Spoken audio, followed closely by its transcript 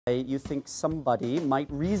you think somebody might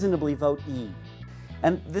reasonably vote E.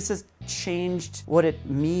 And this has changed what it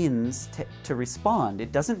means to respond.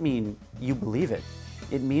 It doesn't mean you believe it.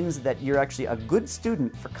 It means that you're actually a good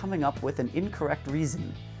student for coming up with an incorrect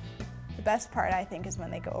reason. The best part, I think, is when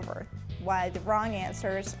they go over why the wrong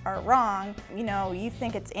answers are wrong. You know, you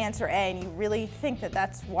think it's answer A and you really think that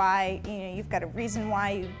that's why, you know, you've got a reason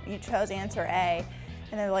why you chose answer A.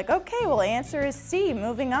 And they're like, okay, well, answer is C,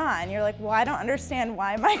 moving on. You're like, well, I don't understand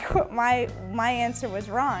why my answer was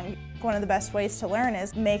wrong. One of the best ways to learn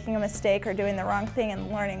is making a mistake or doing the wrong thing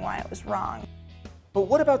and learning why it was wrong. But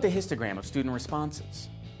what about the histogram of student responses?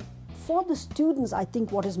 For the students, I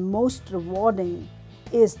think what is most rewarding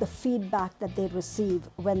is the feedback that they receive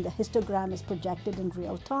when the histogram is projected in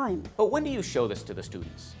real time. But when do you show this to the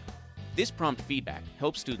students? This prompt feedback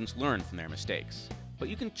helps students learn from their mistakes, but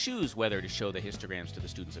you can choose whether to show the histograms to the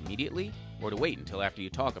students immediately or to wait until after you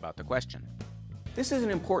talk about the question. This is an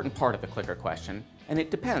important part of the clicker question, and it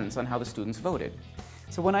depends on how the students voted.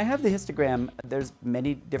 So when I have the histogram, there's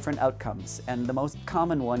many different outcomes, and the most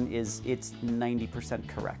common one is it's 90%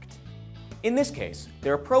 correct. In this case,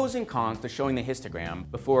 there are pros and cons to showing the histogram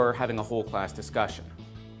before having a whole class discussion.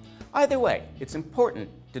 Either way, it's important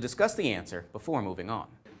to discuss the answer before moving on.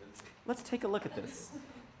 Let's take a look at this.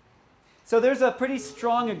 So there's a pretty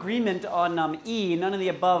strong agreement on E, none of the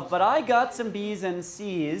above, but I got some B's and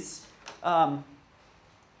C's.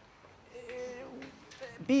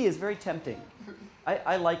 B is very tempting.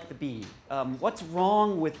 I like the B. What's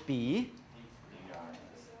wrong with B?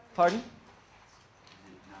 Pardon?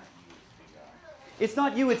 It's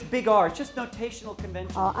not U, it's big R. It's just notational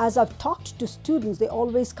convention. As I've talked to students, they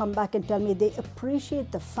always come back and tell me they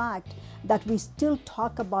appreciate the fact that we still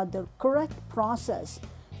talk about the correct process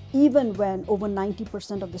even when over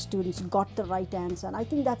 90% of the students got the right answer. And I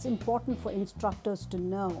think that's important for instructors to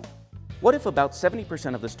know. What if about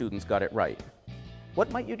 70% of the students got it right?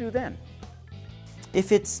 What might you do then?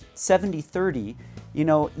 If it's 70-30, you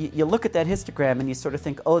know, you look at that histogram and you sort of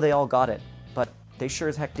think, oh, they all got it. But they sure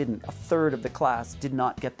as heck didn't. A third of the class did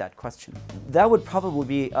not get that question. That would probably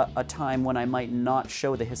be a time when I might not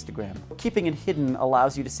show the histogram. Keeping it hidden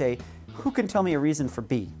allows you to say, who can tell me a reason for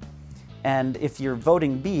B? And if you're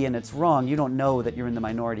voting B and it's wrong, you don't know that you're in the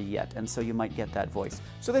minority yet, and so you might get that voice.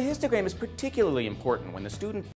 So the histogram is particularly important when the student